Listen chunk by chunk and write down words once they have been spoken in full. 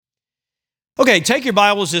Okay, take your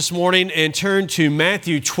Bibles this morning and turn to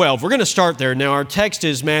Matthew 12. We're going to start there. Now, our text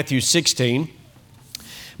is Matthew 16.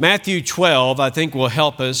 Matthew 12, I think, will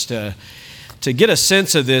help us to get a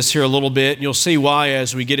sense of this here a little bit. And you'll see why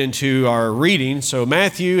as we get into our reading. So,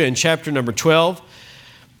 Matthew in chapter number 12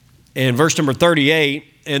 and verse number 38.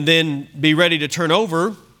 And then be ready to turn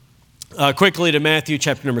over quickly to Matthew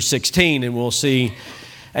chapter number 16. And we'll see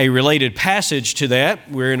a related passage to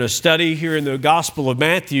that. We're in a study here in the Gospel of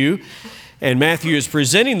Matthew. And Matthew is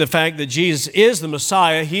presenting the fact that Jesus is the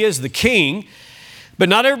Messiah, He is the King, but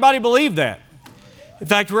not everybody believed that. In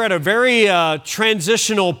fact, we're at a very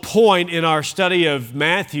transitional point in our study of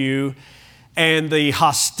Matthew, and the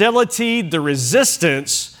hostility, the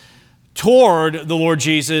resistance toward the Lord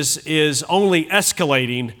Jesus is only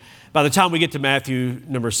escalating by the time we get to Matthew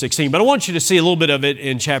number 16. But I want you to see a little bit of it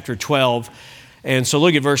in chapter 12, and so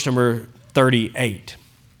look at verse number 38.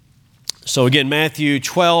 So again, Matthew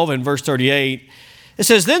 12 and verse 38, it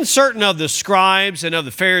says, "Then certain of the scribes and of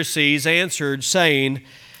the Pharisees answered, saying,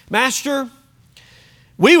 Master,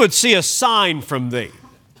 we would see a sign from thee."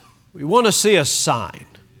 We want to see a sign.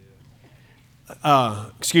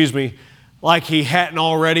 Like he hadn't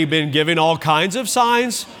already been giving all kinds of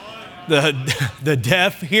signs. The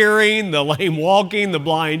deaf hearing, the lame walking, the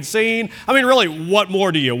blind seeing. I mean, really, what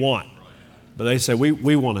more do you want? But they said,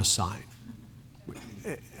 we want a sign.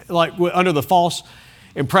 Like under the false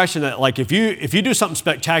impression that like if you do something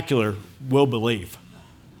spectacular, we'll believe.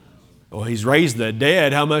 Well, He's raised the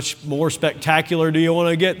dead. How much more spectacular do you want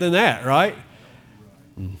to get than that, right?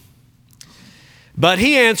 But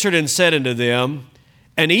He answered and said unto them,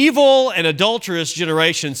 An evil and adulterous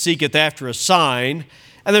generation seeketh after a sign,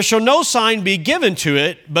 and there shall no sign be given to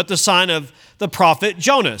it but the sign of the prophet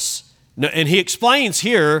Jonas. And He explains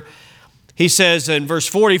here, He says in verse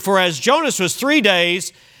 40, For as Jonas was 3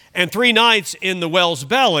 days and 3 nights in the whale's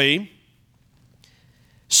belly,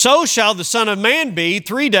 so shall the Son of Man be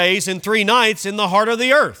 3 days and 3 nights in the heart of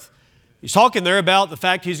the earth. He's talking there about the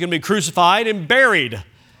fact He's going to be crucified and buried,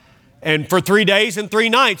 and for 3 days and 3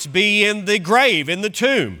 nights be in the grave, in the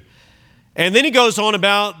tomb. And then He goes on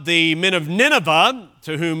about the men of Nineveh,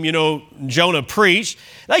 to whom, Jonah preached.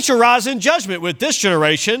 They shall rise in judgment with this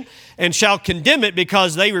generation and shall condemn it,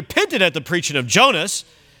 because they repented at the preaching of Jonas,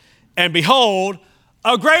 and behold,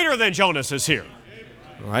 a greater than Jonas is here.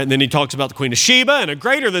 All right, and then He talks about the Queen of Sheba, and a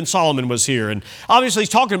greater than Solomon was here. And obviously He's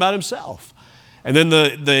talking about Himself. And then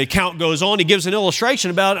the account goes on. He gives an illustration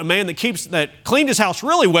about a man that cleaned his house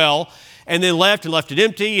really well and then left it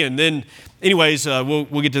empty. And then, anyways,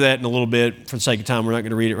 we'll get to that in a little bit. For the sake of time, we're not going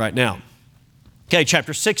to read it right now. Okay,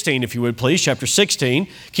 chapter 16, if you would, please. Chapter 16.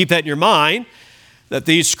 Keep that in your mind, that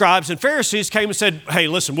these scribes and Pharisees came and said, hey,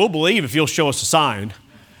 listen, we'll believe if you'll show us a sign.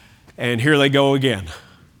 And here they go again.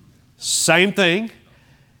 Same thing.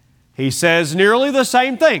 He says nearly the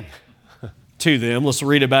same thing to them. Let's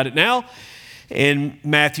read about it now in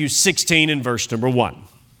Matthew 16 and verse number 1.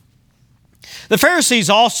 The Pharisees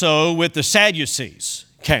also with the Sadducees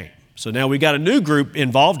came. So now we got a new group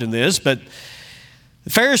involved in this, but the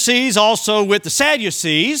Pharisees also with the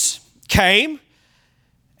Sadducees came,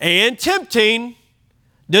 and tempting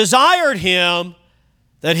desired Him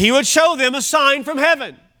that He would show them a sign from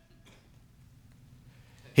heaven.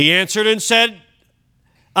 He answered and said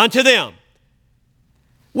unto them,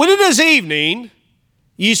 When it is evening,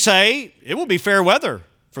 ye say, It will be fair weather,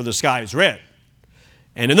 for the sky is red.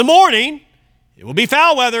 And in the morning, it will be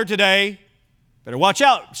foul weather today. Better watch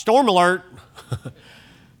out, storm alert.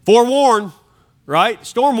 Forewarn, right?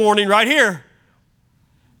 Storm warning right here.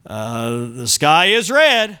 The sky is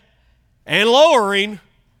red and lowering.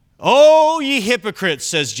 O ye hypocrites,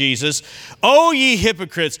 says Jesus. O ye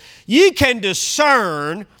hypocrites, ye can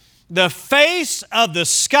discern the face of the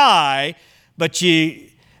sky, but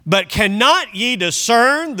cannot ye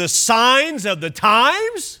discern the signs of the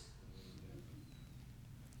times?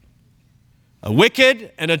 A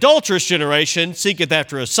wicked and adulterous generation seeketh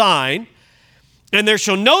after a sign, and there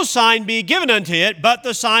shall no sign be given unto it but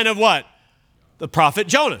the sign of what? The prophet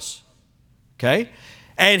Jonas. Okay?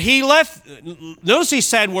 And He left, notice these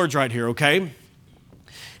sad words right here, okay?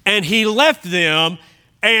 And He left them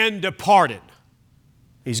and departed.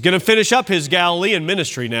 He's going to finish up His Galilean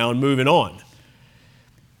ministry now and moving on.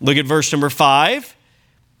 Look at verse number 5.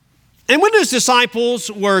 And when His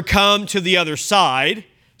disciples were come to the other side,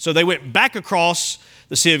 so they went back across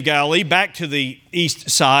the Sea of Galilee, back to the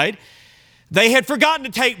east side, they had forgotten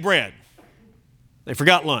to take bread. They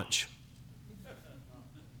forgot lunch.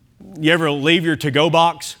 You ever leave your to-go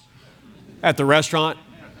box at the restaurant?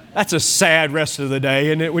 That's a sad rest of the day,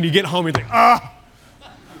 isn't it? When you get home, you think,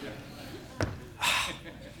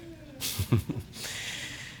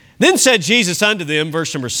 Then said Jesus unto them,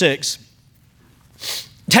 verse number 6,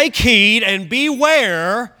 take heed and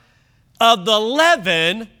beware of the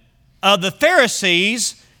leaven of the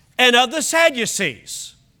Pharisees and of the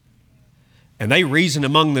Sadducees. And they reasoned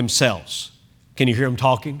among themselves. Can you hear them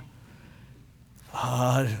talking?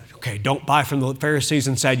 Okay, don't buy from the Pharisees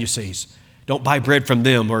and Sadducees. Don't buy bread from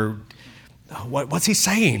them. Or what's he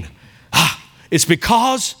saying? It's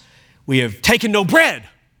because we have taken no bread.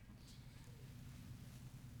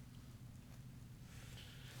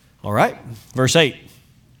 All right, verse 8.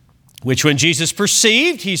 Which when Jesus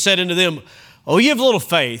perceived, he said unto them, O ye of little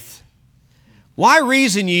faith, why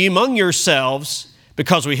reason ye among yourselves,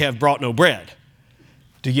 because we have brought no bread?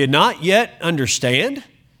 Do ye not yet understand?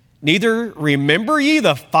 Neither remember ye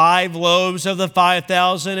the 5 loaves of the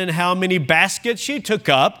 5,000 and how many baskets ye took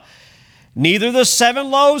up? Neither the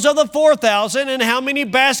 7 loaves of the 4,000 and how many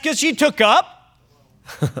baskets ye took up?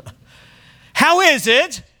 How is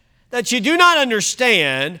it that ye do not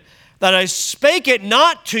understand that I spake it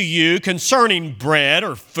not to you concerning bread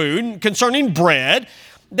or food, concerning bread,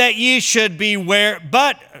 that ye should beware,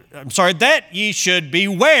 that ye should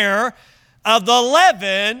beware of the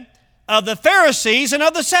leaven of the Pharisees and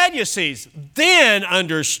of the Sadducees. Then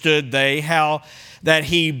understood they how that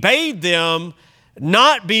he bade them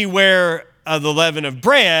not beware of the leaven of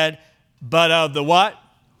bread, but of the what?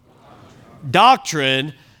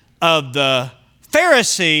 Doctrine of the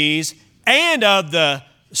Pharisees and of the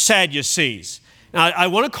Sadducees. Now, I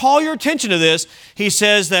want to call your attention to this. He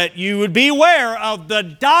says that you would beware of the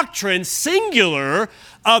doctrine, singular,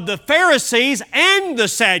 of the Pharisees and the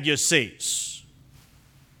Sadducees.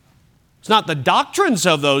 It's not the doctrines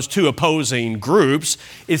of those two opposing groups.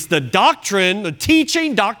 It's the doctrine, the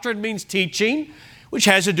teaching. Doctrine means teaching, which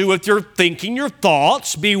has to do with your thinking, your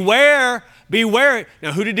thoughts. Beware, beware.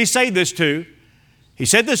 Now, who did he say this to? He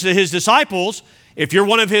said this to his disciples. If you're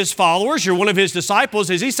one of his followers, you're one of his disciples,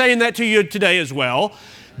 is he saying that to you today as well?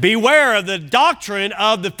 Beware of the doctrine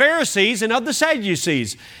of the Pharisees and of the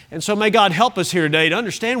Sadducees. And so may God help us here today to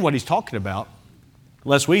understand what he's talking about,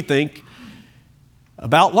 lest we think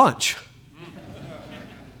about lunch.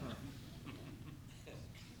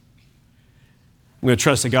 I'm going to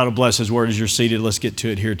trust that God will bless his word as you're seated. Let's get to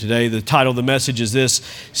it here today. The title of the message is this: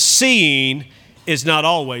 Seeing is not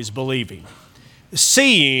always believing.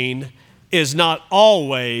 Seeing is not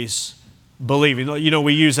always believing. You know,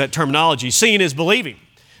 we use that terminology. Seeing is believing.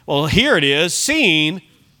 Well, here it is. Seeing,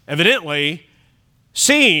 evidently,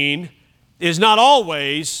 seeing is not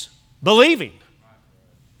always believing.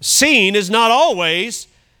 Seeing is not always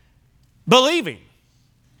believing.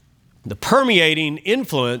 The permeating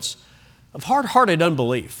influence of hard-hearted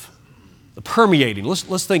unbelief. The permeating.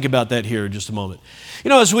 Let's think about that here in just a moment. You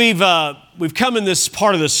know, as we've come in this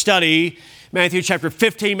part of the study, Matthew chapter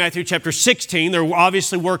 15, Matthew chapter 16, they're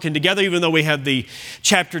obviously working together, even though we have the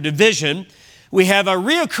chapter division. We have a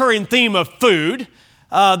reoccurring theme of food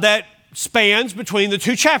that spans between the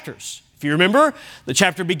two chapters. If you remember, the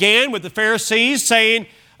chapter began with the Pharisees saying,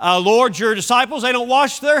 Lord, your disciples, they don't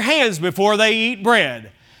wash their hands before they eat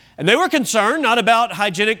bread. And they were concerned not about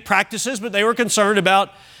hygienic practices, but they were concerned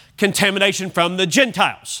about contamination from the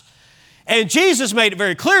Gentiles. And Jesus made it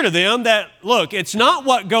very clear to them that, look, it's not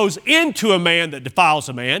what goes into a man that defiles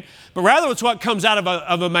a man, but rather it's what comes out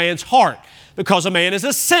of a man's heart. Because a man is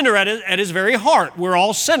a sinner at his very heart. We're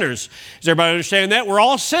all sinners. Does everybody understand that? We're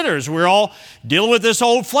all sinners. We're all dealing with this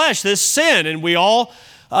old flesh, this sin, and we all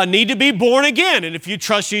need to be born again. And if you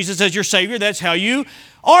trust Jesus as your Savior, that's how you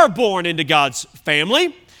are born into God's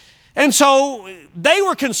family. And so they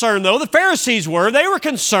were concerned, though, the Pharisees were, they were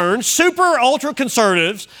concerned, super ultra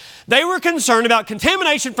conservatives, they were concerned about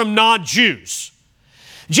contamination from non-Jews.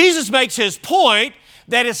 Jesus makes his point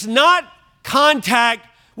that it's not contact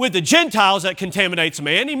with the Gentiles that contaminates a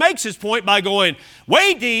man. He makes his point by going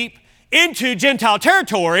way deep into Gentile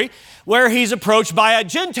territory, where he's approached by a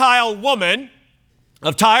Gentile woman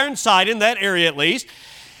of Tyre and Sidon, that area at least,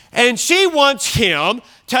 and she wants him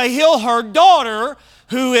to heal her daughter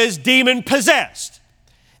who is demon-possessed.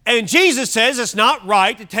 And Jesus says it's not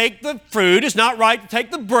right to take the food, it's not right to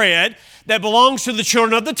take the bread that belongs to the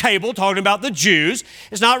children of the table, talking about the Jews.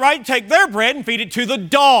 It's not right to take their bread and feed it to the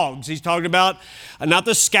dogs. He's talking about not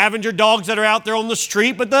the scavenger dogs that are out there on the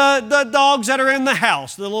street, but the dogs that are in the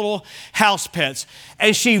house, the little house pets.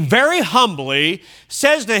 And she very humbly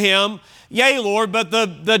says to him, Yea, Lord, but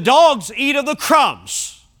the dogs eat of the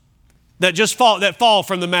crumbs that fall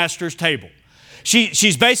from the master's table.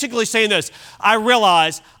 She's basically saying this: I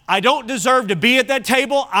realize I don't deserve to be at that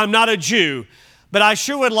table. I'm not a Jew, but I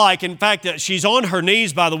sure would like, in fact, she's on her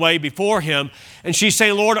knees, by the way, before him, and she's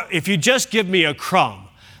saying, Lord, if you just give me a crumb,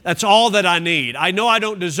 That's all that I need. I know I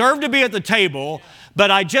don't deserve to be at the table, but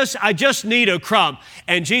I just need a crumb.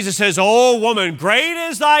 And Jesus says, oh, woman, great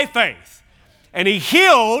is thy faith. And he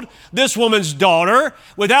healed this woman's daughter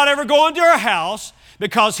without ever going to her house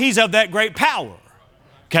because he's of that great power.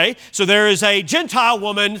 Okay, so there is a Gentile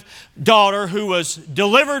woman's daughter who was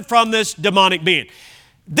delivered from this demonic being.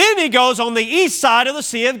 Then he goes on the east side of the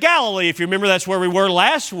Sea of Galilee. If you remember, that's where we were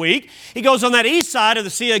last week. He goes on that east side of the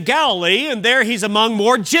Sea of Galilee, and there he's among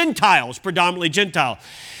more Gentiles, predominantly Gentile.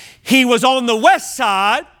 He was on the west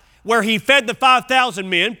side where he fed the 5,000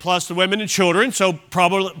 men, plus the women and children, so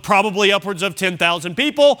probably upwards of 10,000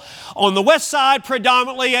 people. On the west side,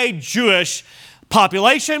 predominantly a Jewish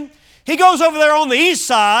population. He goes over there on the east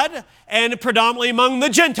side and predominantly among the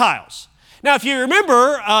Gentiles. Now, if you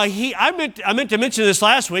remember, I meant to mention this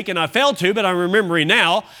last week and I failed to, but I'm remembering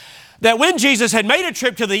now, that when Jesus had made a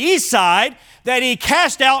trip to the east side, that he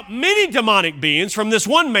cast out many demonic beings from this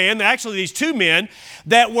one man, actually these two men,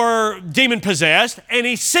 that were demon-possessed, and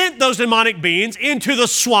he sent those demonic beings into the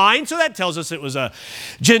swine. So that tells us it was a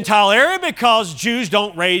Gentile area because Jews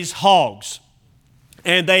don't raise hogs.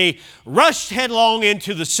 And they rushed headlong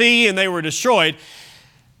into the sea and they were destroyed.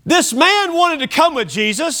 This man wanted to come with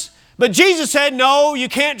Jesus, but Jesus said, no, you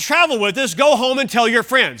can't travel with us. Go home and tell your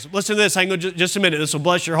friends. Listen to this. Hang on just a minute. This will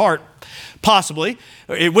bless your heart, possibly.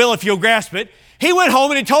 It will if you'll grasp it. He went home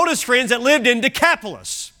and he told his friends that lived in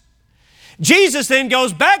Decapolis. Jesus then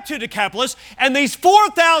goes back to Decapolis, and these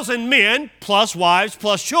 4,000 men, plus wives,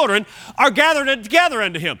 plus children, are gathered together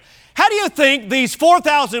unto him. How do you think these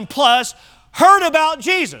 4,000 plus heard about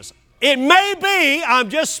Jesus? It may be, I'm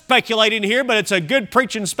just speculating here, but it's a good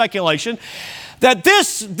preaching speculation, that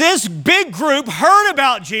this big group heard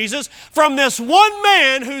about Jesus from this one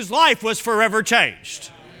man whose life was forever changed.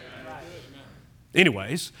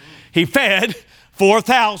 Anyways, he fed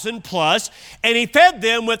 4,000 plus, and he fed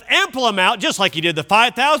them with ample amount, just like he did the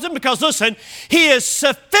 5,000, because listen, he is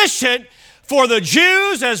sufficient for the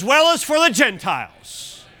Jews as well as for the Gentiles.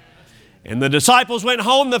 And the disciples went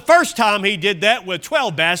home the first time he did that with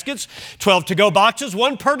 12 baskets, 12 to-go boxes,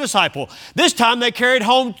 one per disciple. This time they carried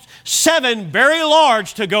home 7 very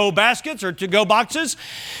large to-go baskets or to-go boxes,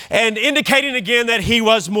 and indicating again that he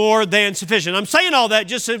was more than sufficient. I'm saying all that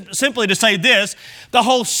just simply to say this. The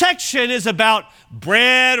whole section is about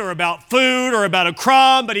bread or about food or about a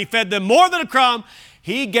crumb, but he fed them more than a crumb.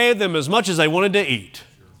 He gave them as much as they wanted to eat.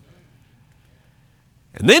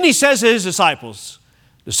 And then he says to his disciples,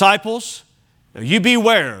 now you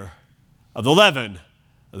beware of the leaven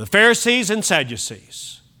of the Pharisees and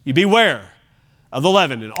Sadducees. You beware of the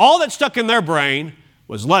leaven. And all that stuck in their brain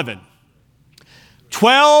was leaven.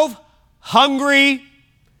 12 hungry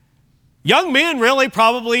young men, really,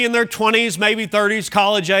 probably in their 20s, maybe 30s,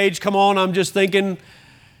 college age. Come on, I'm just thinking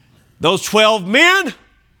those 12 men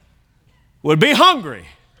would be hungry.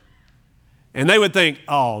 And they would think,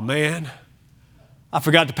 oh man, I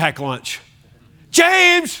forgot to pack lunch.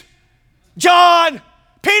 James, John,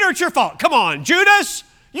 Peter, it's your fault. Come on, Judas,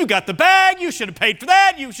 you got the bag. You should have paid for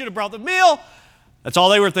that. You should have brought the meal. That's all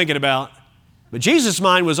they were thinking about. But Jesus'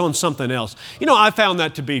 mind was on something else. You know, I found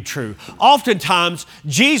that to be true. Oftentimes,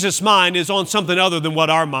 Jesus' mind is on something other than what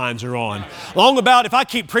our minds are on. If I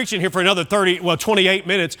keep preaching here for another 28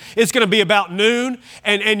 minutes, it's going to be about noon.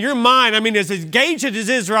 And your mind, as engaged as it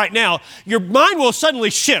is right now, your mind will suddenly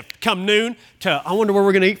shift come noon to, I wonder where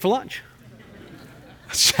we're going to eat for lunch.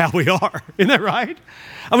 That's how we are. Isn't that right?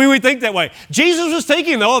 We think that way. Jesus was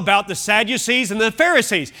thinking, though, about the Sadducees and the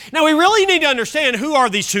Pharisees. Now, we really need to understand who are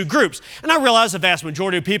these two groups. And I realize the vast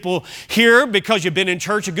majority of people here, because you've been in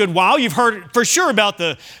church a good while, you've heard for sure about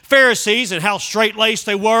the Pharisees and how straight-laced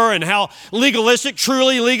they were and how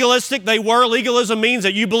truly legalistic they were. Legalism means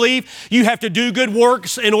that you believe you have to do good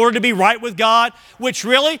works in order to be right with God, which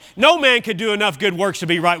really, no man could do enough good works to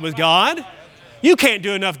be right with God. You can't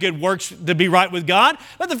do enough good works to be right with God.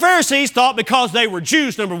 But the Pharisees thought because they were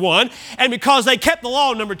Jews, number one, and because they kept the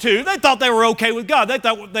law, number two, they thought they were okay with God. They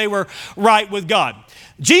thought they were right with God.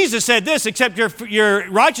 Jesus said this, except your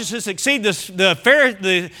righteousness exceed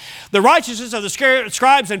the righteousness of the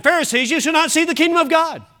scribes and Pharisees, you shall not see the kingdom of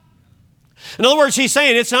God. In other words, he's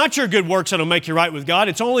saying it's not your good works that will make you right with God.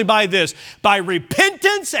 It's only by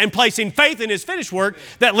repentance and placing faith in his finished work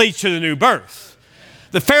that leads to the new birth.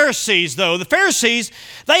 The Pharisees,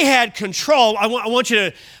 they had control. I want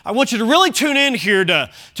you to really tune in here to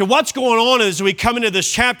what's going on as we come into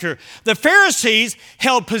this chapter. The Pharisees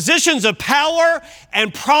held positions of power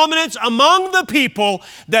and prominence among the people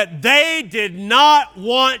that they did not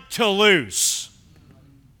want to lose.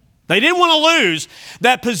 They didn't want to lose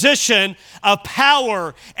that position of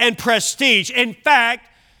power and prestige. In fact,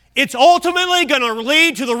 it's ultimately going to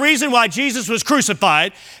lead to the reason why Jesus was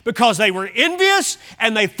crucified, because they were envious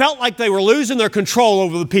and they felt like they were losing their control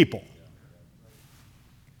over the people.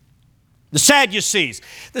 The Sadducees.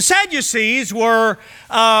 The Sadducees were,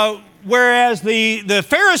 whereas the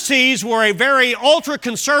Pharisees were a very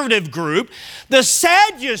ultra-conservative group, the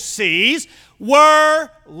Sadducees were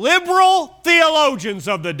liberal theologians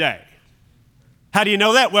of the day. How do you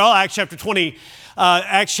know that? Well, Acts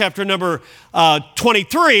chapter number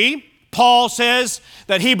 23, Paul says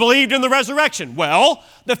that he believed in the resurrection. Well,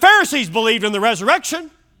 the Pharisees believed in the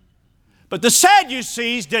resurrection, but the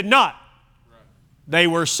Sadducees did not. They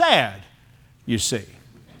were sad, you see.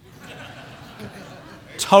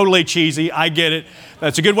 Totally cheesy, I get it.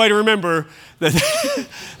 That's a good way to remember that.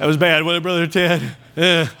 That was bad, wasn't it, Brother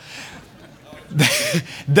Ted?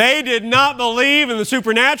 They did not believe in the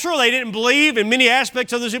supernatural. They didn't believe in many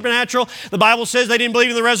aspects of the supernatural. The Bible says they didn't believe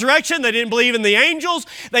in the resurrection. They didn't believe in the angels.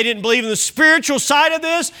 They didn't believe in the spiritual side of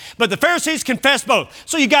this. But the Pharisees confessed both.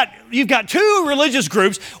 So you've got two religious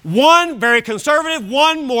groups, one very conservative,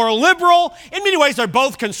 one more liberal. In many ways, they're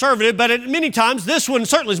both conservative, but at many times, this one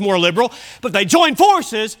certainly is more liberal. But they joined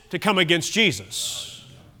forces to come against Jesus.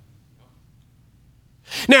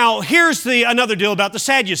 Now, here's another deal about the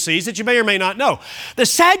Sadducees that you may or may not know. The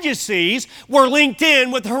Sadducees were linked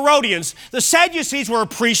in with the Herodians. The Sadducees were a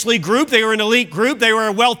priestly group. They were an elite group. They were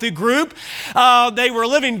a wealthy group. They were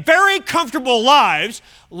living very comfortable lives,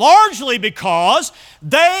 largely because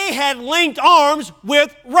they had linked arms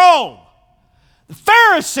with Rome. The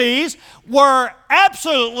Pharisees were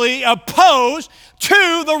absolutely opposed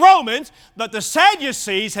to the Romans, but the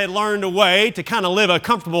Sadducees had learned a way to kind of live a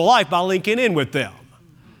comfortable life by linking in with them.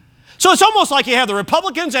 So it's almost like you have the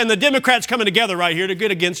Republicans and the Democrats coming together right here to get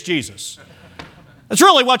against Jesus. That's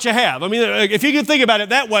really what you have. I mean, if you can think about it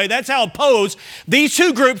that way, that's how opposed these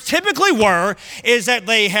two groups typically were, is that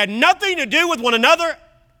they had nothing to do with one another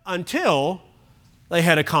until they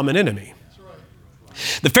had a common enemy.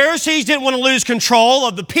 The Pharisees didn't want to lose control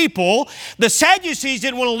of the people. The Sadducees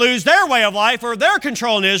didn't want to lose their way of life or their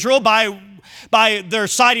control in Israel by their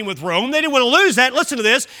siding with Rome. They didn't want to lose that. Listen to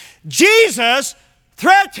this. Jesus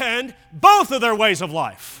threatened both of their ways of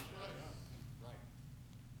life.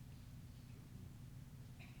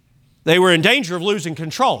 They were in danger of losing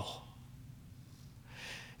control.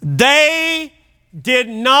 They did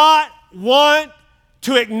not want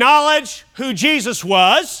to acknowledge who Jesus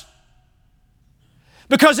was,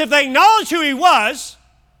 because if they acknowledged who he was,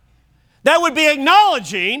 that would be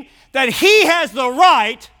acknowledging that he has the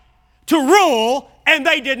right to rule, and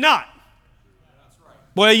they did not.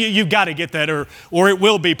 Well, you've got to get that, or it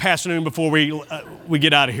will be past noon before we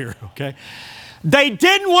get out of here, okay? They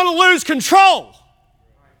didn't want to lose control.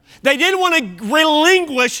 They didn't want to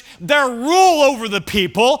relinquish their rule over the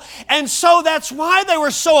people, and so that's why they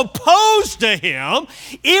were so opposed to him,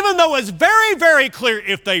 even though it's very, very clear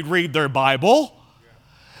if they read their Bible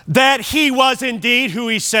that he was indeed who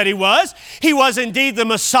he said he was. He was indeed the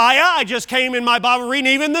Messiah. I just came in my Bible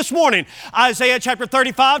reading even this morning. Isaiah chapter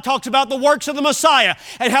 35 talks about the works of the Messiah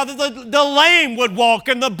and how the lame would walk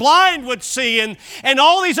and the blind would see and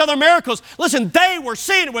all these other miracles. Listen, they were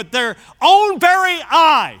seeing it with their own very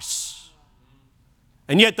eyes.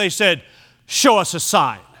 And yet they said, show us a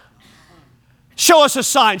sign. Show us a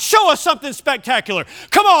sign. Show us something spectacular.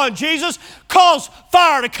 Come on, Jesus. Cause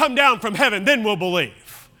fire to come down from heaven, then we'll believe.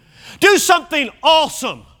 Do something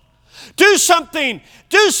awesome. Do something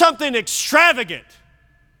extravagant.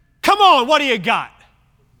 Come on, what do you got?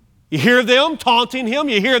 You hear them taunting him.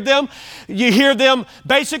 You hear them.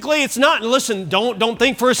 Basically, it's not, listen, don't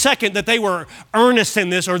think for a second that they were earnest in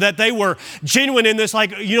this or that they were genuine in this.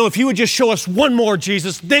 Like, if you would just show us one more,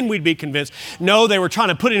 Jesus, then we'd be convinced. No, they were trying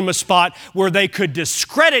to put him in a spot where they could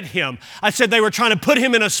discredit him. I said they were trying to put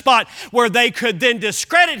him in a spot where they could then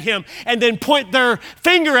discredit him and then point their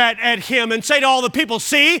finger at him and say to all the people,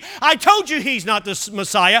 see, I told you he's not the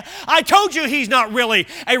Messiah. I told you he's not really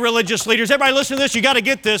a religious leader. Everybody listen to this. You got to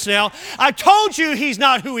get this now. I told you he's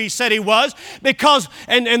not who he said he was, because,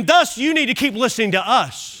 and thus you need to keep listening to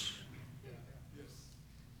us.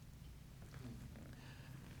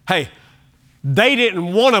 Hey, they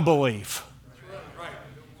didn't want to believe.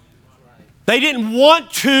 They didn't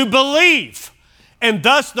want to believe, and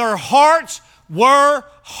thus their hearts were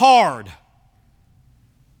hard.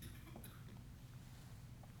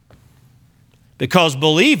 Because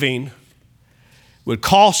believing would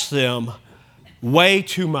cost them way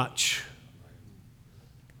too much.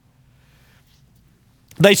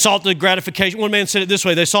 They sought the gratification, one man said it this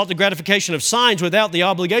way, they sought the gratification of signs without the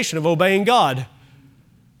obligation of obeying God.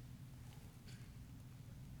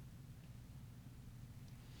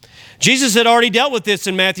 Jesus had already dealt with this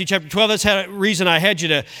in Matthew chapter 12. That's the reason I had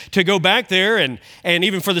you to go back there. And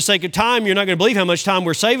even for the sake of time, you're not going to believe how much time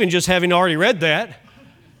we're saving just having already read that.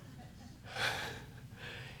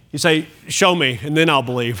 You say, show me, and then I'll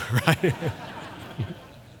believe, right?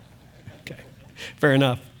 Okay, fair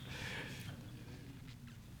enough.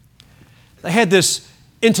 They had this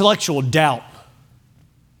intellectual doubt.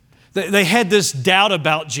 They had this doubt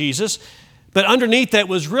about Jesus, but underneath that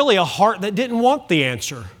was really a heart that didn't want the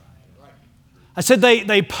answer. I said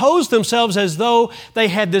they posed themselves as though they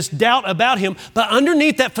had this doubt about him, but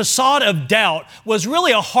underneath that facade of doubt was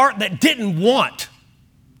really a heart that didn't want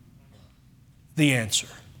the answer.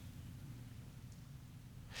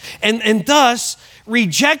 And thus,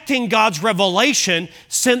 rejecting God's revelation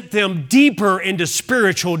sent them deeper into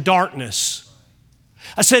spiritual darkness.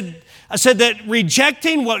 I said that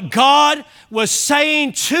rejecting what God was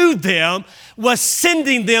saying to them was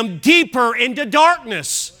sending them deeper into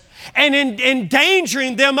darkness and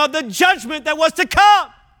endangering them of the judgment that was to come.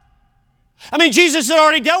 I mean, Jesus had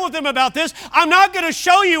already dealt with them about this. I'm not going to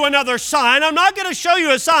show you another sign. I'm not going to show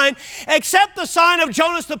you a sign except the sign of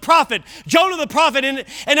Jonas the prophet. Jonah the prophet. In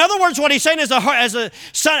other words, what he's saying is, as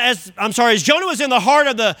Jonah was in the heart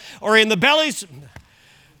of in the bellies.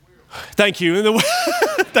 Thank you.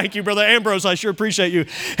 Thank you, Brother Ambrose. I sure appreciate you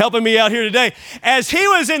helping me out here today. As he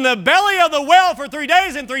was in the belly of the whale for 3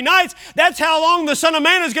 days and 3 nights, that's how long the Son of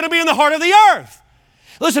Man is going to be in the heart of the earth.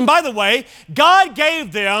 Listen, by the way, God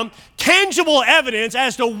gave them tangible evidence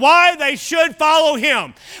as to why they should follow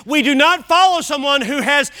Him. We do not follow someone who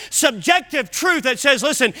has subjective truth that says,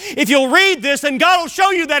 listen, if you'll read this, then God will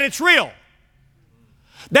show you that it's real.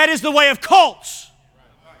 That is the way of cults.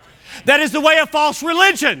 That is the way of false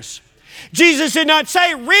religions. Jesus did not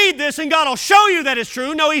say, read this and God will show you that it's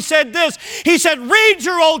true. No, He said this. He said, read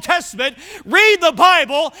your Old Testament, read the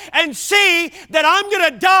Bible, and see that I'm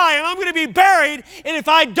going to die and I'm going to be buried. And if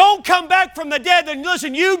I don't come back from the dead, then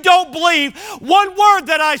listen, you don't believe one word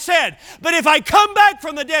that I said. But if I come back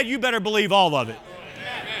from the dead, you better believe all of it.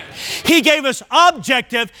 He gave us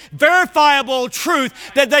objective, verifiable truth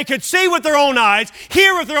that they could see with their own eyes,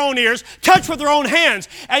 hear with their own ears, touch with their own hands.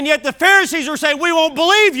 And yet the Pharisees were saying, we won't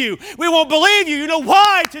believe you. We won't believe you. You know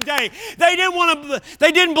why today? They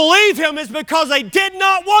didn't believe Him is because they did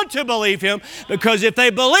not want to believe Him. Because if they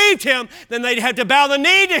believed Him, then they'd have to bow the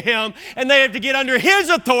knee to Him and they have to get under His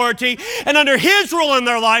authority and under His rule in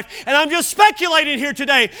their life. And I'm just speculating here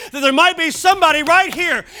today that there might be somebody right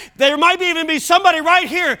here. There might even be somebody right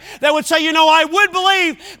here that would say, you know, I would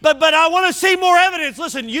believe, but I want to see more evidence.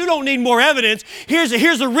 Listen, you don't need more evidence. Here's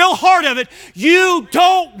the real heart of it. You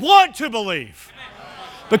don't want to believe.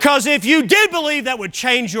 Because if you did believe, that would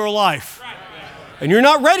change your life. And you're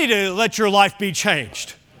not ready to let your life be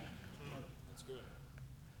changed.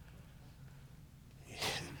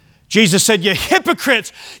 Jesus said, you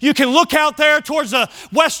hypocrites, you can look out there towards the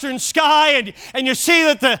western sky and you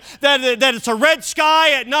see that it's a red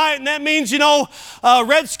sky at night, and that means,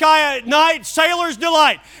 red sky at night, sailors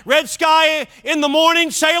delight. Red sky in the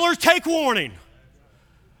morning, sailors take warning.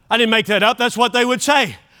 I didn't make that up. That's what they would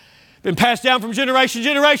say. Been passed down from generation to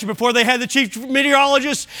generation before they had the chief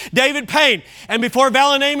meteorologist, David Payne, and before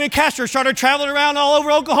Vallandigham and Castro started traveling around all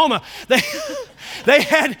over Oklahoma. They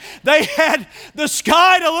had the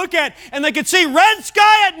sky to look at, and they could see red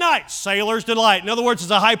sky at night. Sailors delight. In other words,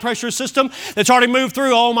 it's a high-pressure system that's already moved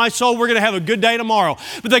through. Oh, my soul, we're going to have a good day tomorrow.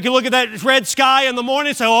 But they could look at that red sky in the morning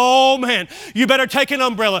and say, oh, man, you better take an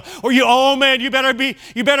umbrella. Or you better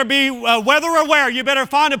be weather aware. You better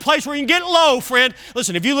find a place where you can get low, friend.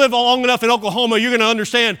 Listen, if you live long enough in Oklahoma, you're going to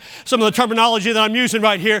understand some of the terminology that I'm using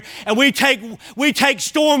right here. And we take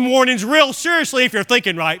storm warnings real seriously if you're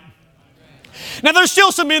thinking right. Now, there's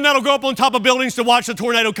still some men that'll go up on top of buildings to watch the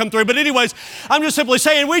tornado come through. But anyways, I'm just simply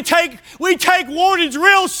saying we take warnings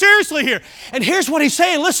real seriously here. And here's what he's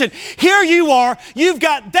saying. Listen, here you are. You've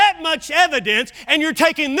got that much evidence, and you're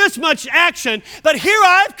taking this much action. But here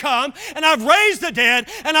I've come, and I've raised the dead,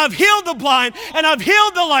 and I've healed the blind, and I've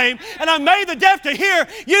healed the lame, and I've made the deaf to hear.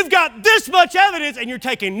 You've got this much evidence, and you're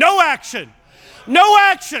taking no action. No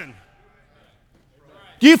action.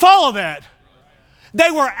 Do you follow that? They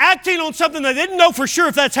were acting on something they didn't know for sure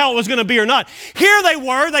if that's how it was going to be or not. Here they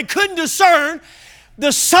were. They couldn't discern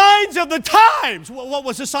the signs of the times. What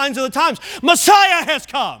was the signs of the times? Messiah has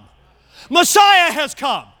come. Messiah has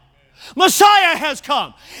come. Messiah has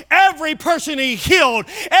come. Every person He healed,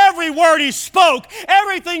 every word He spoke,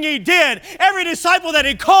 everything He did, every disciple that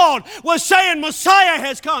He called was saying Messiah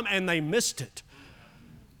has come. And they missed it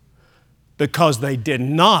because they did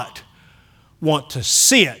not want to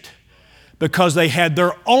see it. Because they had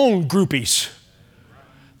their own groupies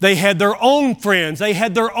They had their own friends. They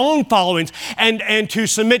had their own followings. And to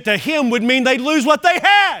submit to him would mean they'd lose what they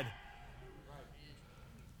had.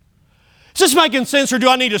 Is this making sense, or do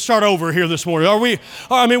I need to start over here this morning? Are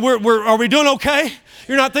we doing okay?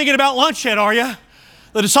 You're not thinking about lunch yet, are you?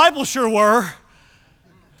 The disciples sure were.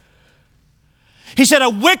 He said, a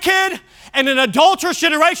wicked and an adulterous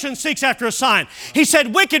generation seeks after a sign. He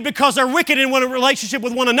said wicked because they're wicked in one relationship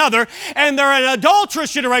with one another, and they're an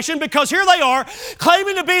adulterous generation because here they are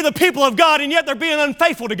claiming to be the people of God, and yet they're being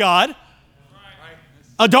unfaithful to God.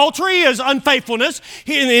 Adultery is unfaithfulness.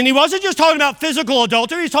 And he wasn't just talking about physical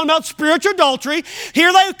adultery. He's talking about spiritual adultery.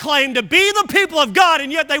 Here they claim to be the people of God,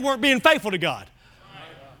 and yet they weren't being faithful to God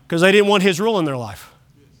because they didn't want his rule in their life.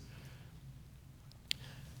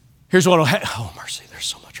 Here's what will happen. Oh, mercy, there's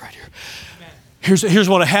so much right here. Here's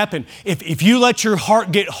what will happen. If you let your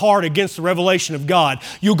heart get hard against the revelation of God,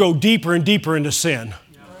 you'll go deeper and deeper into sin.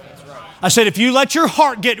 I said, if you let your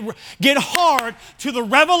heart get hard to the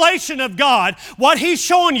revelation of God, what he's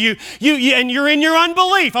showing you, and you're in your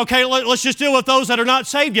unbelief. Okay, let's just deal with those that are not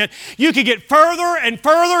saved yet. You can get further and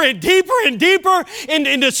further and deeper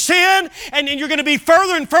into sin, and you're going to be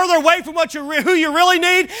further and further away from who you really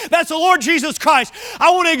need. That's the Lord Jesus Christ.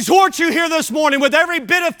 I want to exhort you here this morning with every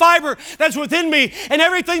bit of fiber that's within me and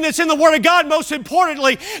everything that's in the Word of God, most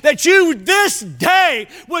importantly, that you this day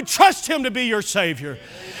would trust him to be your Savior.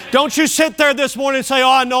 Don't you sit there this morning and say,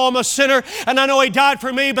 oh, I know I'm a sinner and I know he died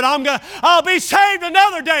for me, but I'll be saved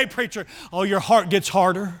another day, preacher. Oh, your heart gets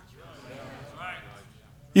harder.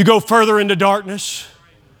 You go further into darkness.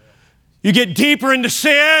 You get deeper into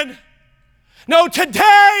sin. No,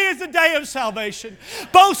 today is the day of salvation.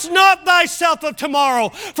 Boast not thyself of tomorrow,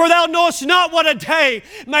 for thou knowest not what a day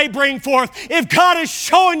may bring forth. If God is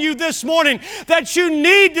showing you this morning that you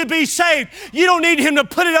need to be saved, you don't need him to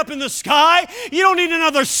put it up in the sky. You don't need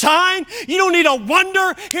another sign. You don't need a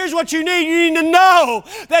wonder. Here's what you need. You need to know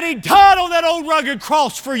that he died on that old rugged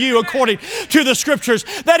cross for you according to the Scriptures,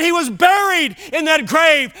 that he was buried in that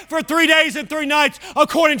grave for 3 days and 3 nights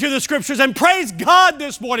according to the Scriptures. And praise God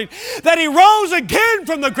this morning that he rose again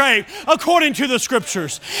from the grave according to the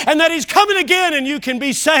Scriptures, and that he's coming again and you can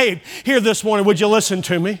be saved. Here this morning, would you listen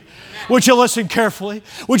to me? Would you listen carefully?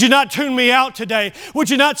 Would you not tune me out today?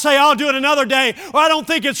 Would you not say, I'll do it another day, or I don't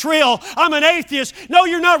think it's real, I'm an atheist? No,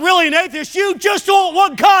 you're not really an atheist. You just don't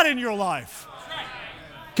want God in your life.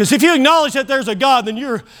 Because if you acknowledge that there's a God, then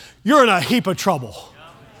you're in a heap of trouble.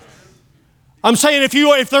 I'm saying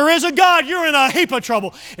if there is a God, you're in a heap of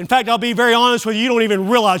trouble. In fact, I'll be very honest with you, you don't even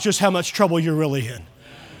realize just how much trouble you're really in.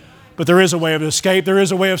 But there is a way of escape. There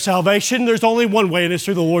is a way of salvation. There's only one way, and it's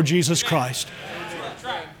through the Lord Jesus Christ.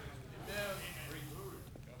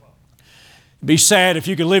 It'd be sad if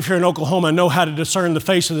you could live here in Oklahoma and know how to discern the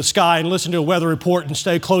face of the sky and listen to a weather report and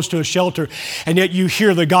stay close to a shelter, and yet you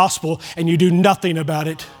hear the gospel and you do nothing about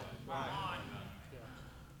it.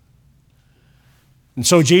 And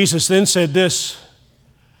so Jesus then said this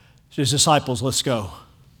to his disciples, let's go.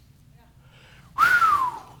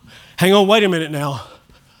 Hang on, wait a minute now.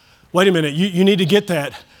 Wait a minute, you need to get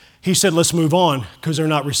that. He said, let's move on because they're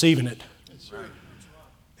not receiving it.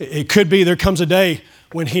 It could be there comes a day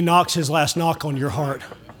when he knocks his last knock on your heart.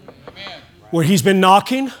 Where he's been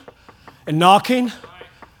knocking and knocking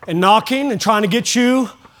and knocking and trying to get you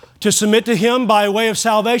to submit to him by way of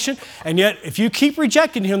salvation. And yet, if you keep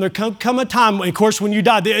rejecting him, there come a time, of course, when you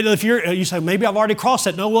die, if you say, maybe I've already crossed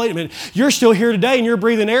that. No, wait a minute. You're still here today and you're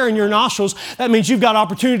breathing air in your nostrils. That means you've got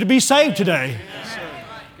opportunity to be saved today.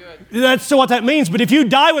 That's what that means. But if you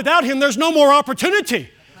die without him, there's no more opportunity.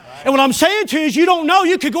 And what I'm saying to you is you don't know.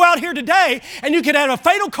 You could go out here today and you could have a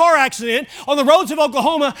fatal car accident on the roads of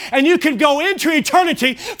Oklahoma and you could go into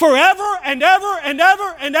eternity forever and ever and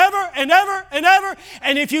ever and ever and ever and ever.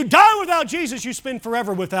 And if you die without Jesus, you spend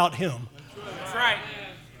forever without him. That's right.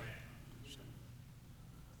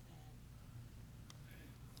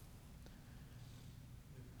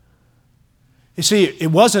 You see,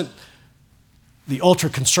 it wasn't the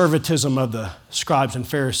ultra-conservatism of the scribes and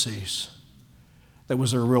Pharisees that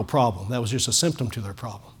was their real problem. That was just a symptom to their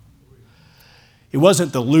problem. It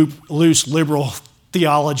wasn't the loose liberal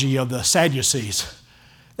theology of the Sadducees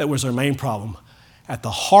that was their main problem. At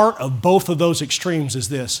the heart of both of those extremes is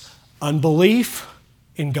this: unbelief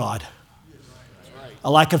in God. A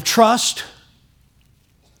lack of trust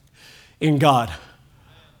in God.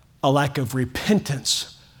 A lack of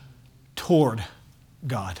repentance toward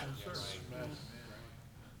God.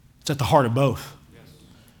 It's at the heart of both.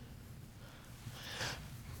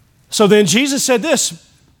 So then Jesus said this,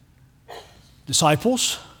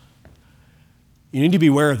 disciples, you need to be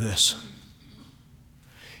aware of this.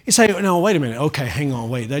 You say, no, wait a minute. Okay, hang on,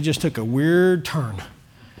 wait. That just took a weird turn.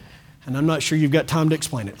 And I'm not sure you've got time to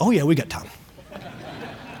explain it. Oh, yeah, we got time.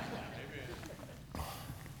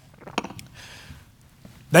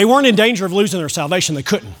 They weren't in danger of losing their salvation. They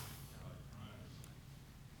couldn't.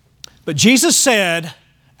 But Jesus said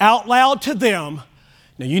out loud to them,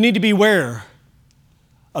 now you need to beware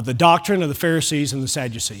of the doctrine of the Pharisees and the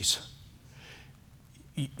Sadducees.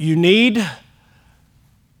 You need,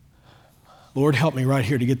 Lord, help me right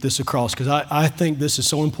here to get this across, because I think this is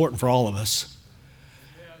so important for all of us.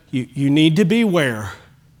 You need to beware.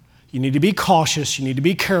 You need to be cautious. You need to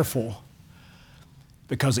be careful.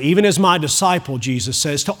 Because even as my disciple, Jesus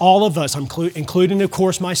says to all of us, including, of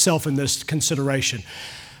course, myself in this consideration,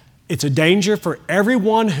 it's a danger for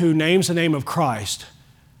everyone who names the name of Christ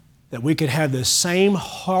that we could have this same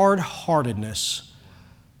hard-heartedness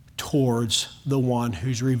towards the one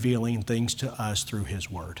who's revealing things to us through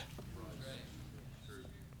His Word.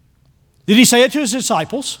 Did He say it to His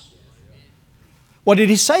disciples? What did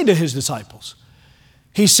He say to His disciples?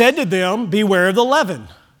 He said to them, beware of the leaven.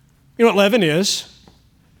 You know what leaven is?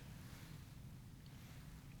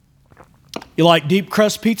 You like deep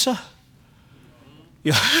crust pizza?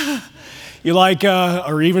 You like,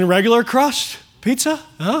 or even regular crust pizza?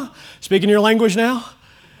 Huh? Speaking your language now?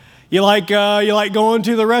 You like going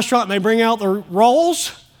to the restaurant and they bring out the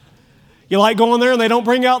rolls? You like going there and they don't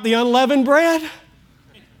bring out the unleavened bread?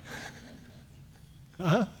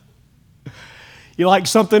 Uh-huh. You like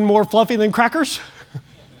something more fluffy than crackers?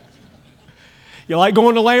 You like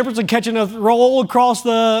going to Lambert's and catching a roll across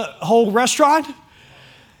the whole restaurant?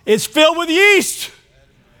 It's filled with yeast.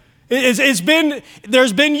 There's been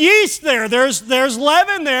yeast there. There's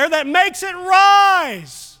leaven there that makes it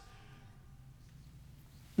rise.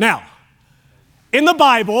 Now, in the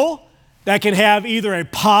Bible, that can have either a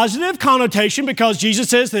positive connotation because Jesus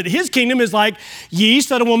says that His kingdom is like yeast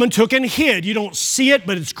that a woman took and hid. You don't see it,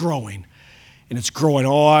 but it's growing. And it's growing.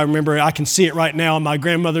 Oh, I remember, I can see it right now in my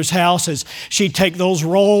grandmother's house as she'd take those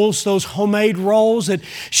rolls, those homemade rolls that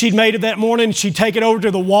she'd made it that morning, and she'd take it over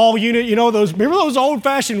to the wall unit. You know, remember those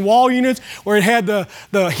old-fashioned wall units where it had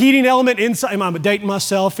the heating element inside? Am I dating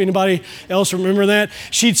myself? Anybody else remember that?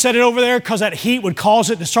 She'd set it over there because that heat would cause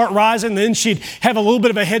it to start rising. Then she'd have a little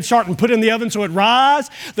bit of a head start and put it in the oven so it'd rise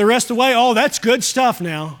the rest of the way. Oh, that's good stuff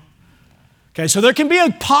now. Okay, so there can be a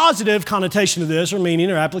positive connotation to this or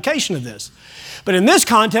meaning or application of this. But in this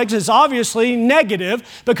context, it's obviously negative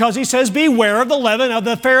because He says, beware of the leaven of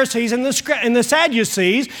the Pharisees and the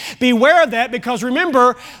Sadducees. Beware of that because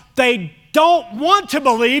remember, they don't want to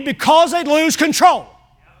believe because they'd lose control.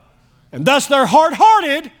 And thus they're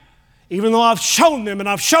hard-hearted, even though I've shown them and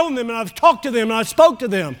I've shown them and I've talked to them and I've spoke to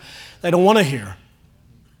them. They don't want to hear.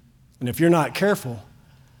 And if you're not careful,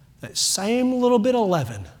 that same little bit of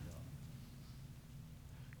leaven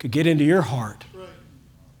could get into your heart.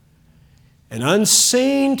 And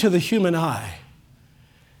unseen to the human eye,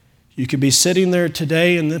 you could be sitting there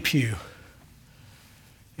today in the pew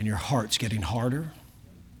and your heart's getting harder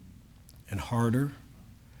and harder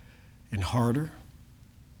and harder.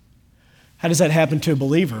 How does that happen to a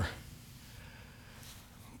believer?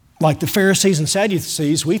 Like the Pharisees and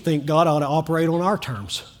Sadducees, we think God ought to operate on our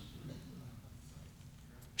terms.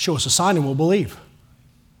 Show us a sign and we'll believe.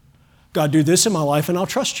 God, do this in my life and I'll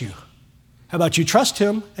trust you. How about you trust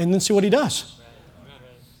Him and then see what He does?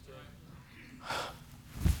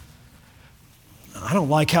 I don't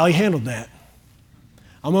like how He handled that.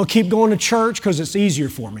 I'm going to keep going to church because it's easier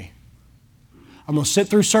for me. I'm going to sit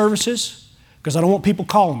through services because I don't want people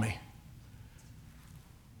calling me.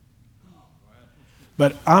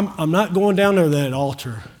 But I'm not going down there to that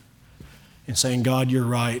altar and saying, God, you're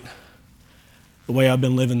right. The way I've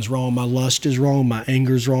been living is wrong. My lust is wrong. My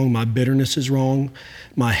anger is wrong. My bitterness is wrong.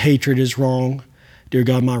 My hatred is wrong. Dear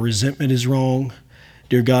God, my resentment is wrong.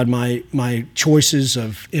 Dear God, my choices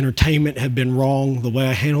of entertainment have been wrong. The way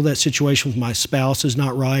I handle that situation with my spouse is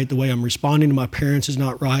not right. The way I'm responding to my parents is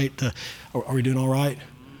not right. Are we doing all right?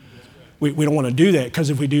 We don't want to do that because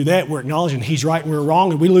if we do that, we're acknowledging He's right and we're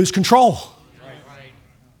wrong and we lose control.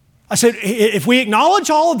 I said, if we acknowledge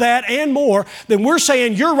all of that and more, then we're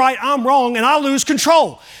saying, you're right, I'm wrong, and I lose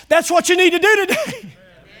control. That's what you need to do today.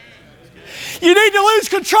 You need to lose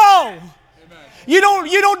control. You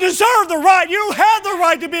don't deserve the right. You don't have the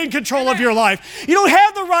right to be in control of your life. You don't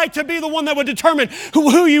have the right to be the one that would determine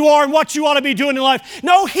who you are and what you ought to be doing in life.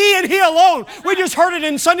 No, He and He alone. We just heard it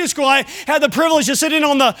in Sunday school. I had the privilege of sitting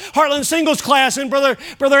on the Heartland Singles class, and Brother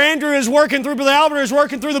Andrew is working through, Brother Albert is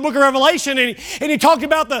working through the book of Revelation, and he talked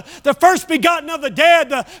about the first begotten of the dead,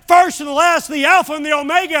 the first and the last, the Alpha and the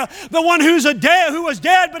Omega, the one who was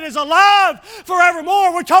dead but is alive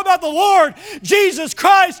forevermore. We're talking about the Lord Jesus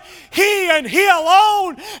Christ. He and He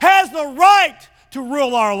alone has the right to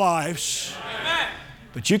rule our lives.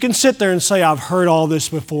 But you can sit there and say, I've heard all this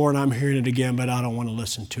before and I'm hearing it again, but I don't want to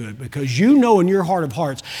listen to it. Because you know in your heart of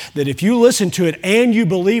hearts that if you listen to it and you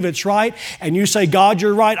believe it's right and you say, God,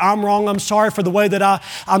 you're right, I'm wrong, I'm sorry for the way that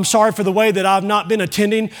I've not been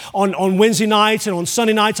attending on Wednesday nights and on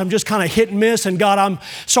Sunday nights, I'm just kind of hit and miss. And God, I'm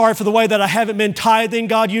sorry for the way that I haven't been tithing.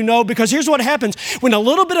 God, you know, because here's what happens. When a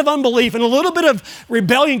little bit of unbelief and a little bit of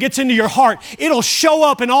rebellion gets into your heart, it'll show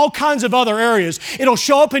up in all kinds of other areas. It'll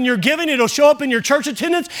show up in your giving. It'll show up in your church attendance.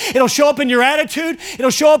 It'll show up in your attitude. It'll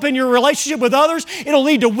show up in your relationship with others. It'll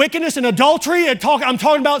lead to wickedness and adultery. I'm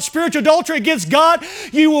talking about spiritual adultery against God.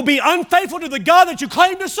 You will be unfaithful to the God that you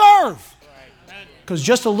claim to serve. Because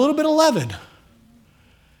just a little bit of leaven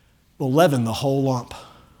will leaven the whole lump.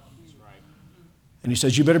 And he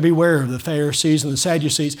says, you better beware of the Pharisees and the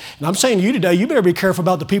Sadducees. And I'm saying to you today, you better be careful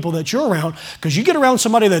about the people that you're around, because you get around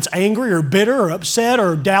somebody that's angry or bitter or upset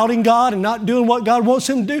or doubting God and not doing what God wants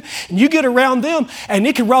them to do, and you get around them and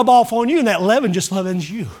it can rub off on you, and that leaven just leavens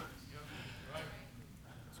you.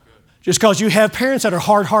 Just because you have parents that are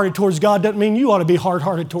hard-hearted towards God doesn't mean you ought to be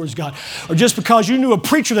hard-hearted towards God. Or just because you knew a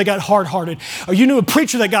preacher that got hard-hearted, or you knew a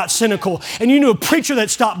preacher that got cynical, and you knew a preacher that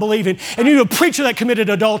stopped believing, and you knew a preacher that committed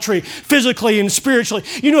adultery physically and spiritually.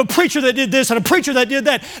 You knew a preacher that did this and a preacher that did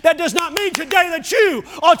that. That does not mean today that you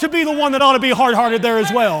ought to be the one that ought to be hard-hearted there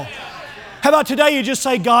as well. How about today you just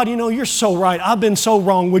say, God, you know, you're so right. I've been so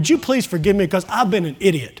wrong. Would you please forgive me because I've been an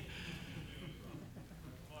idiot?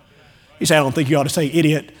 You say, I don't think you ought to say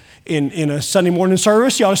idiot in a Sunday morning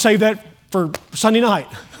service. You ought to save that for Sunday night.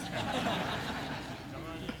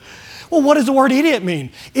 Well, what does the word idiot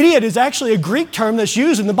mean? Idiot is actually a Greek term that's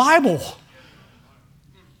used in the Bible.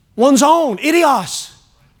 One's own, idios.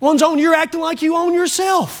 One's own, you're acting like you own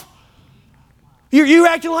yourself. You're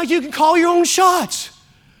acting like you can call your own shots.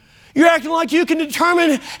 You're acting like you can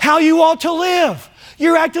determine how you ought to live.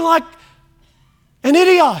 You're acting like an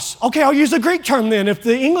idios. Okay, I'll use the Greek term then if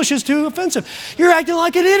the English is too offensive. You're acting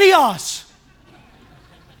like an idios.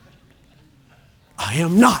 I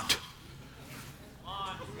am not.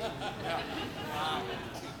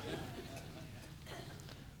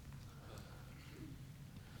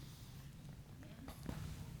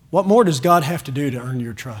 What more does God have to do to earn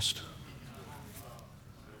your trust?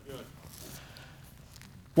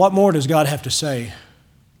 What more does God have to say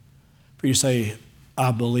for you to say,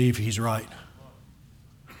 I believe He's right?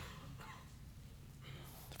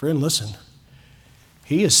 Friend, listen.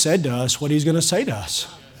 He has said to us what He's going to say to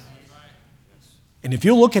us. And if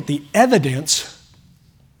you look at the evidence,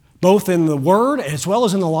 both in the Word as well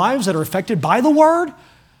as in the lives that are affected by the Word,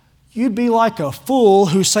 you'd be like a fool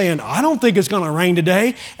who's saying, I don't think it's going to rain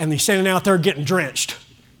today, and he's standing out there getting drenched.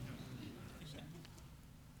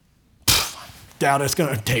 Doubt it's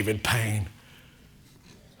going to, David Payne.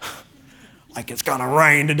 Like it's going to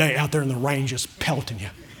rain today, out there in the rain just pelting you.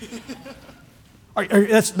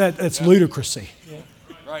 That's ludicrousy.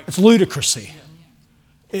 It's ludicrousy.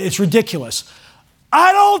 It's ridiculous.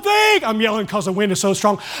 I don't think, I'm yelling because the wind is so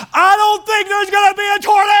strong, I don't think there's going to be a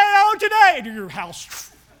tornado today to your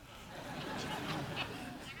house.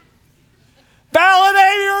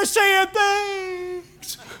 Validating or seeing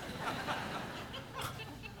things.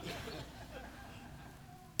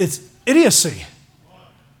 It's idiocy.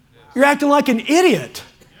 You're acting like an idiot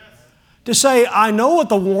to say, I know what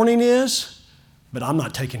the warning is, but I'm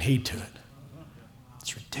not taking heed to it.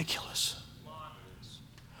 It's ridiculous.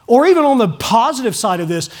 Or even on the positive side of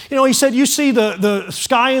this, you know, he said, you see the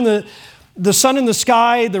sky and the sun in the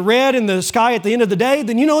sky, the red in the sky at the end of the day,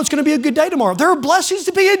 then you know it's going to be a good day tomorrow. There are blessings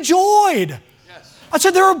to be enjoyed. I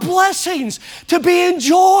said there are blessings to be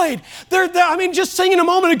enjoyed. Just singing a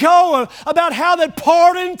moment ago about how that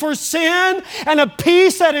pardon for sin and a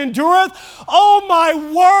peace that endureth. Oh my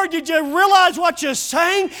word, did you realize what you're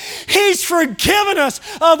saying? He's forgiven us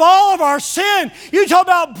of all of our sin. You talk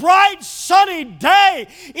about bright, sunny day.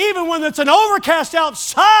 Even when it's an overcast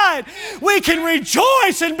outside, we can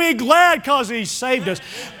rejoice and be glad because He saved us.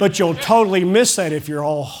 But you'll totally miss that if you're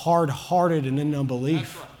all hard-hearted and in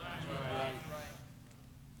unbelief.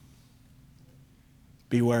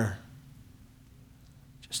 Beware.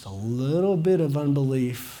 Just a little bit of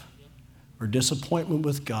unbelief or disappointment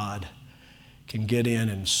with God can get in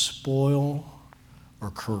and spoil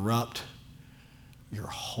or corrupt your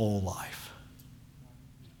whole life.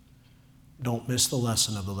 Don't miss the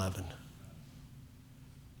lesson of the leaven.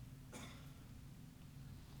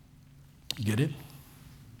 Get it?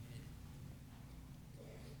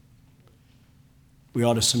 We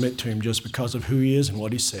ought to submit to Him just because of who He is and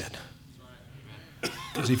what He said.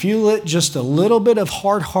 Because if you let just a little bit of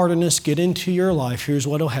hard-heartedness get into your life, here's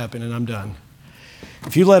what will happen, and I'm done.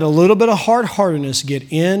 If you let a little bit of hard-heartedness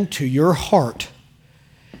get into your heart,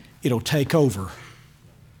 it'll take over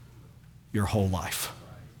your whole life.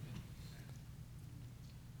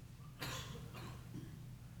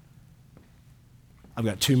 I've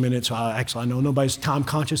got 2 minutes. I know nobody's time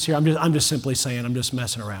conscious here. I'm just simply saying, I'm just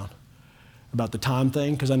messing around about the time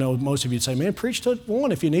thing, because I know most of you'd say, man, preach to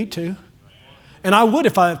one if you need to. And I would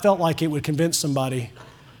if I felt like it would convince somebody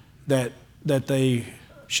that they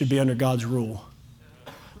should be under God's rule.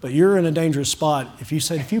 But you're in a dangerous spot. If you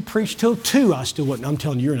said, if you preach till 2, I still wouldn't. I'm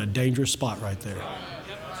telling you, you're in a dangerous spot right there.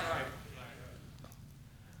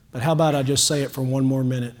 But how about I just say it for one more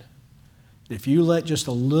minute? If you let just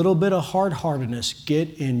a little bit of hard-heartedness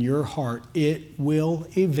get in your heart, it will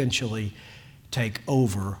eventually take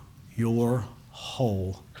over your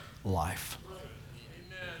whole life.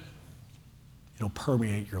 It'll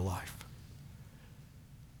permeate your life.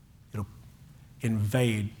 It'll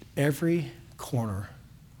invade every corner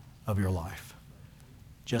of your life,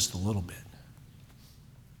 just a little bit.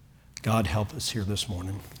 God help us here this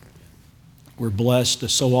morning. We're blessed to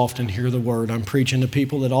so often hear the word. I'm preaching to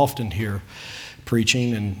people that often hear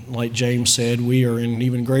preaching, and like James said, we are in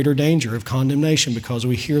even greater danger of condemnation because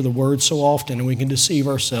we hear the word so often, and we can deceive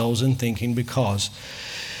ourselves in thinking because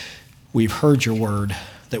we've heard your word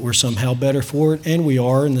that we're somehow better for it, and we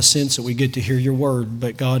are in the sense that we get to hear your word.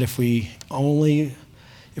 But God, if we're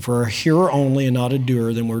a hearer only and not a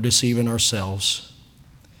doer, then we're deceiving ourselves.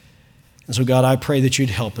 And so God, I pray that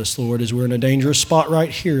you'd help us, Lord, as we're in a dangerous spot right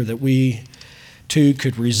here, that we too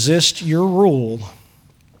could resist your rule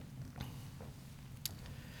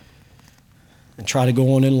and try to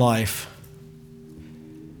go on in life.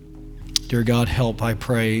 Dear God, help, I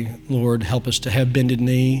pray. Lord, help us to have bended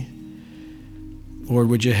knee. Lord,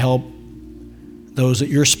 would you help those that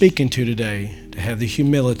you're speaking to today to have the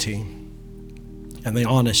humility and the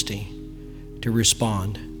honesty to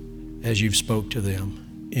respond as you've spoke to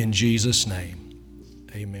them. In Jesus' name,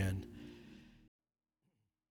 amen.